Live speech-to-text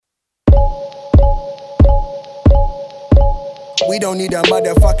We don't need a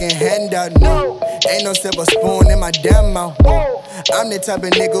motherfucking handout, no. Ain't no silver spoon in my damn mouth. I'm the type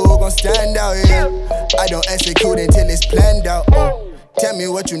of nigga who gon' stand out, yeah. I don't execute until it's planned out. Tell me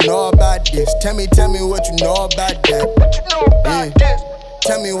what you know about this. Tell me what you know about that. Yeah.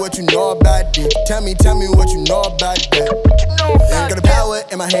 Tell me what you know about this. Tell me what you know about that. Got the power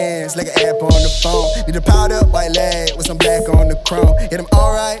in my hands like an app on the phone. Need a powder white leg with some black on the chrome. Yeah, I'm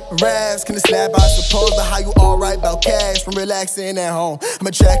alright, raps, can slap, I suppose. But how you alright about cash from relaxing at home? I'm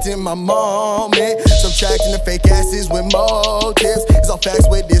attracting my moment, subtracting the fake asses with motives. It's all facts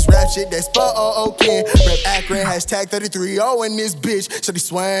with this rap shit that's spoken. Rap Akron, hashtag 33O in this bitch. So they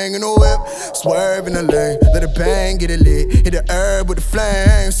swing in the whip, swerve in the lane. Let it bang, get it lit. Hit the herb with the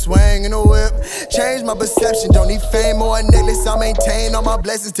flame, swing in the whip. Change my perception, don't need fame or a necklace. I maintain all my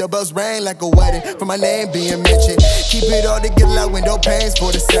blessings till bells ring like a wedding. For my name being mentioned, keep it all together like window panes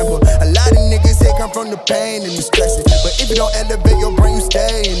for December. A lot of niggas here come from the pain and the stressing, but if you don't elevate your brain, you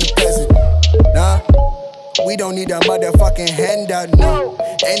stay in the present. Nah, we don't need a motherfucking handout, no.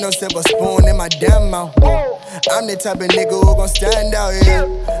 Ain't no silver spoon in my damn mouth. I'm the type of nigga who gon' stand out, yeah.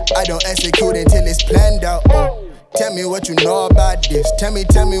 I don't execute until it's planned out. Tell me what you know about this. Tell me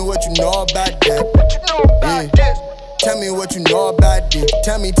what you know about that. Yeah. Tell me what you know about this.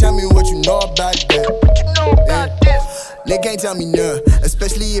 Tell me what you know about that. Yeah. Nigga ain't tell me none,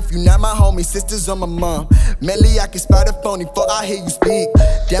 especially if you not my homie, sisters or my mom. Mentally, I can spot a phony before I hear you speak.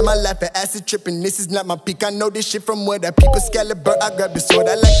 Damn, I laugh at acid tripping, this is not my peak. I know this shit from where that people Excalibur, I grab the sword.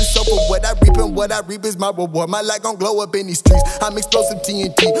 I like the soap, but what I reap and what I reap is my reward. My light gon' glow up in these streets, I'm explosive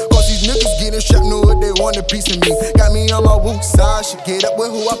TNT. Cause these niggas getting shot, know what they want a piece of me. Got me on my woo side, shit, get up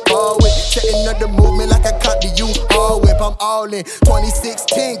with who I fall with. Setting up the movement like I caught the U-Haul whip. I'm all in,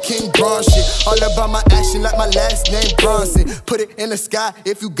 2016, King Bron shit. All about my action like my last name Bronson. Put it in the sky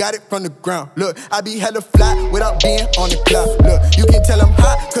if you got it from the ground. Look, I be hella fly without being on the cloud. Look, you can tell I'm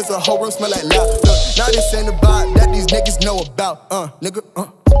hot cause the whole room smell like loud. Look, now this ain't the vibe that these niggas know about. Nigga,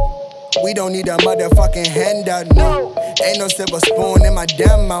 We don't need a motherfucking handout, no. Ain't no silver spoon in my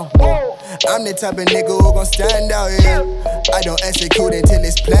damn mouth. I'm the type of nigga who gon' stand out, yeah. I don't execute until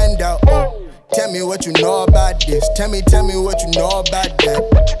it's planned out. Tell me what you know about this. Tell me what you know about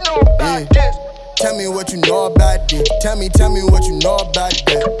that. Yeah. Tell me what you know about this. Tell me what you know about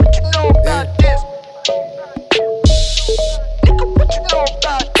that. Yeah.